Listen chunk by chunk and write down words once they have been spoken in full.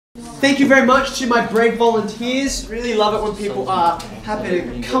Thank you very much to my brave volunteers. Really love it when people are happy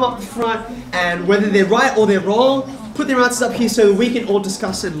to come up the front and whether they're right or they're wrong, put their answers up here so that we can all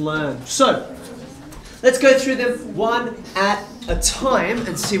discuss and learn. So, let's go through them one at a time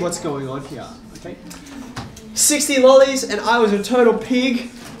and see what's going on here. Okay. 60 lollies and I was a total pig,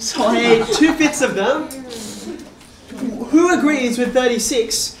 so I ate 2/5 of them. Who agrees with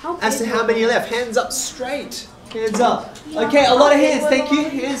 36 as to how many are left? Hands up straight. Hands up. Okay, a lot of hands, thank you.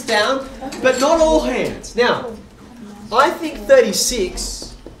 Hands down, but not all hands. Now, I think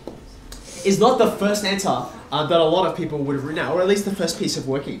 36 is not the first answer that a lot of people would have written out, or at least the first piece of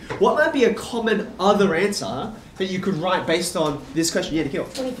working. What might be a common other answer that you could write based on this question? Yeah, Nikhil.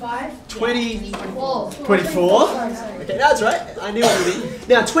 25. 24. 24? Okay, that's right. I knew what you mean.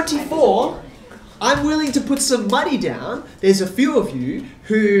 Now, 24, I'm willing to put some money down. There's a few of you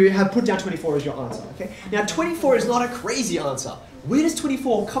who have put down 24 as your answer, okay? Now, 24 is not a crazy answer. Where does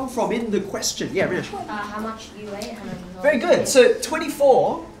 24 come from in the question? Yeah, Rinesh. How much do you weigh? Very good. So,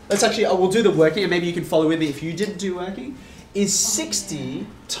 24, let's actually, we'll do the working, and maybe you can follow with me if you didn't do working, is 60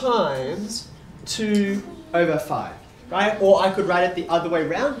 times 2 over 5, right? Or I could write it the other way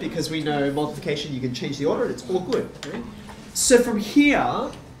around because we know multiplication, you can change the order and it's all good, right? So from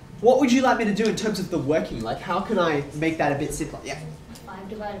here, what would you like me to do in terms of the working? Like, how can I make that a bit simpler? Yeah. 5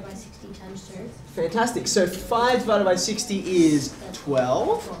 divided by 60 times 2. Fantastic. So 5 divided by 60 is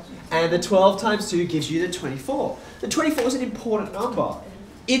 12, and the 12 times 2 gives you the 24. The 24 is an important number.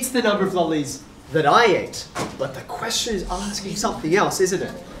 It's the number of lollies that I ate. But the question is asking something else, isn't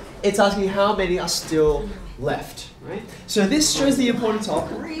it? It's asking how many are still left, right? So this shows the importance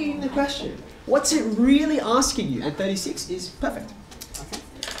of reading the question. What's it really asking you? And 36 is perfect.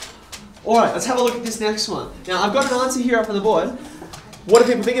 All right, let's have a look at this next one. Now, I've got an answer here up on the board. What do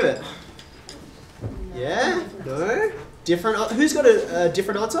people think of it? Yeah? No? Different? Who's got a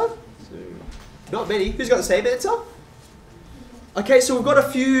different answer? Not many. Who's got the same answer? Okay, so we've got a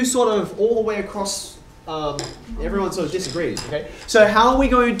few sort of all the way across. Everyone sort of disagrees, okay? So how are we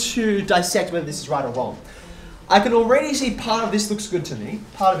going to dissect whether this is right or wrong? I can already see part of this looks good to me.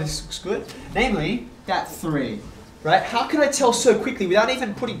 Part of this looks good. Namely, that 3. Right? How can I tell so quickly, without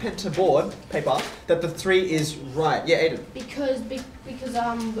even putting pen to paper, that the 3 is right? Yeah, Aiden. Because the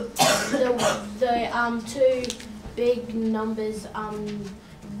two big numbers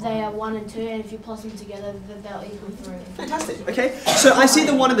they are 1 and 2, and if you plus them together, they'll equal 3. Fantastic. Okay. So I see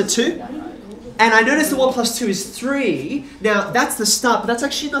the 1 and the 2, and I notice the 1 plus 2 is 3. Now that's the start, but that's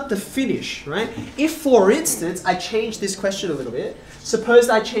actually not the finish, right? If, for instance, I change this question a little bit, suppose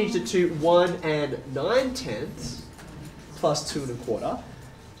I changed it to 1 and 9/10. Plus 2 1/4.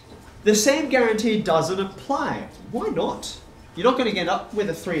 The same guarantee doesn't apply. Why not? You're not going to get up with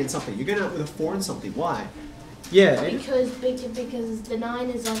a 3 and something. You're going to end up with a 4 and something. Why? Yeah. Because the 9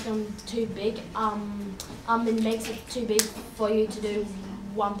 is like too big. It makes it too big for you to do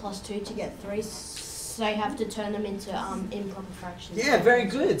 1 plus 2 to get 3. So you have to turn them into improper fractions. Yeah, very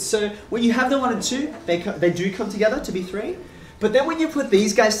good. So when you have the 1 and 2, they do come together to be 3. But then when you put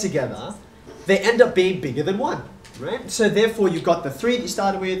these guys together, they end up being bigger than 1. Right? So therefore you've got the 3 that you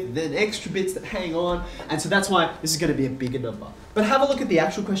started with, then extra bits that hang on, and so that's why this is going to be a bigger number. But have a look at the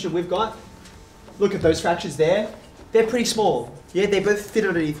actual question we've got. Look at those fractions there. They're pretty small. Yeah, they both fit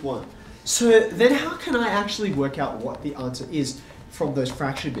underneath 1. So then how can I actually work out what the answer is from those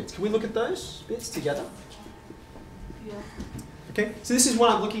fraction bits? Can we look at those bits together? Yeah. Okay, so this is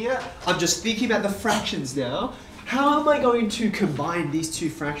what I'm looking at. I'm just thinking about the fractions now. How am I going to combine these two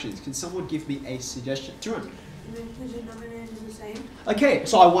fractions? Can someone give me a suggestion? Jerome? The denominator is the same. Okay,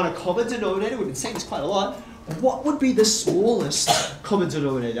 so I want a common denominator. We've been saying this quite a lot. What would be the smallest common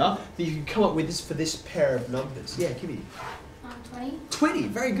denominator that you can come up with for this pair of numbers? Yeah, give me. 20. 20,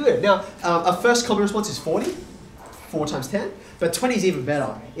 very good. Now, our first common response is 40. 4 times 10. But 20 is even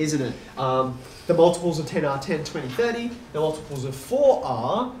better, isn't it? The multiples of 10 are 10, 20, 30. The multiples of 4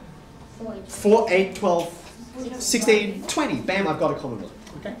 are 4, 8, 12, 16, 20. Bam, I've got a common one.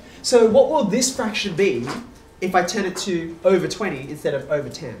 Okay. So what will this fraction be if I turn it to over 20 instead of over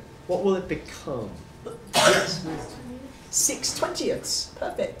 10? What will it become? Yes. 6/20ths.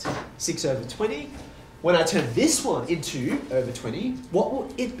 Perfect. 6 over 20. When I turn this one into over 20, what will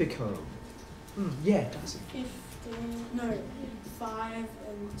it become? Yeah, Darcy. 5 and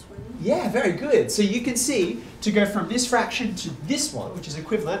 20. Yeah, very good. So you can see, to go from this fraction to this one, which is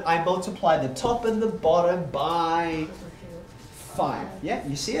equivalent, I multiply the top and the bottom by 5. Yeah,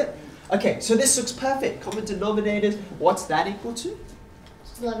 you see it? Okay, so this looks perfect. Common denominators, what's that equal to?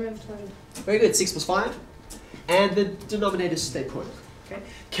 11 over 20. Very good, 6 plus 5. And the denominators stay put. Okay.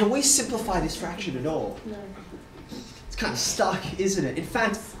 Can we simplify this fraction at all? No. It's kind of stuck, isn't it? In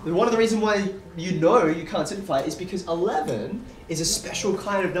fact, And one of the reasons why you know you can't simplify it is because 11 is a special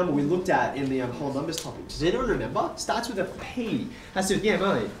kind of number we looked at in the whole numbers topic. Does anyone remember? Starts with a P. Has to, yeah,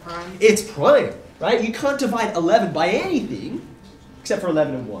 mate. It's prime, right? You can't divide 11 by anything except for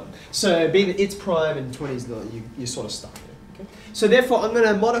 11 and 1. So being that it's prime and 20 is not, you're sort of stuck there. Okay? So therefore, I'm going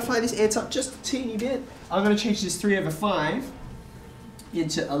to modify this answer just a teeny bit. I'm going to change this 3 over 5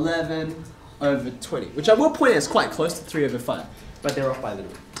 into 11 over 20, which I will point out is quite close to 3 over 5, but they're off by a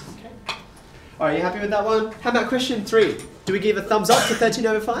little bit. Okay. All right, you happy with that one? How about question 3? Do we give a thumbs up to 13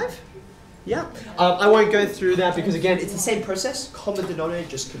 over 5? Yeah. I won't go through that because again, it's the same process. Common denominator,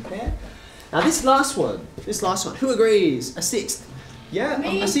 just compare. Now this last one, who agrees? A sixth. Yeah,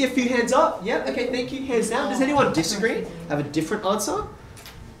 I see a few hands up. Yeah, okay, thank you. Hands down. Does anyone disagree? Have a different answer?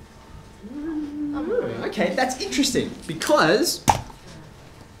 Okay, that's interesting because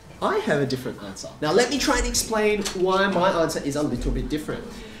I have a different answer. Now let me try and explain why my answer is a little bit different.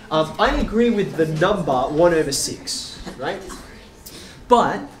 I agree with the number 1 over 6, right?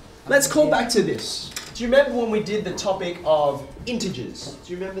 But let's call back to this. Do you remember when we did the topic of integers?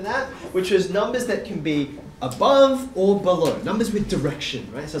 Do you remember that? Which was numbers that can be above or below. Numbers with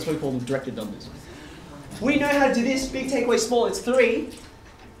direction, right? So that's what we call them, directed numbers. We know how to do this. Big takeaway, small, it's 3.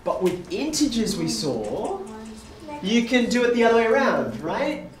 But with integers we saw, you can do it the other way around,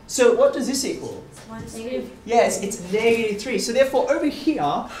 right? So what does this equal? Negative. Yes, it's -3. So therefore over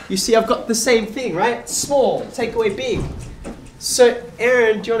here, you see I've got the same thing, right? Small, take away big. So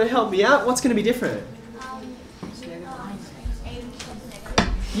Aaron, do you want to help me out? What's going to be different?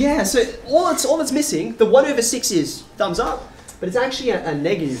 Yeah, so all that's missing, the 1 over 6 is thumbs up, but it's actually a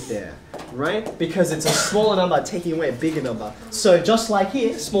negative there, right? Because it's a smaller number taking away a bigger number. So just like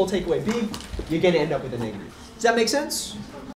here, small take away big, you're going to end up with a negative. Does that make sense?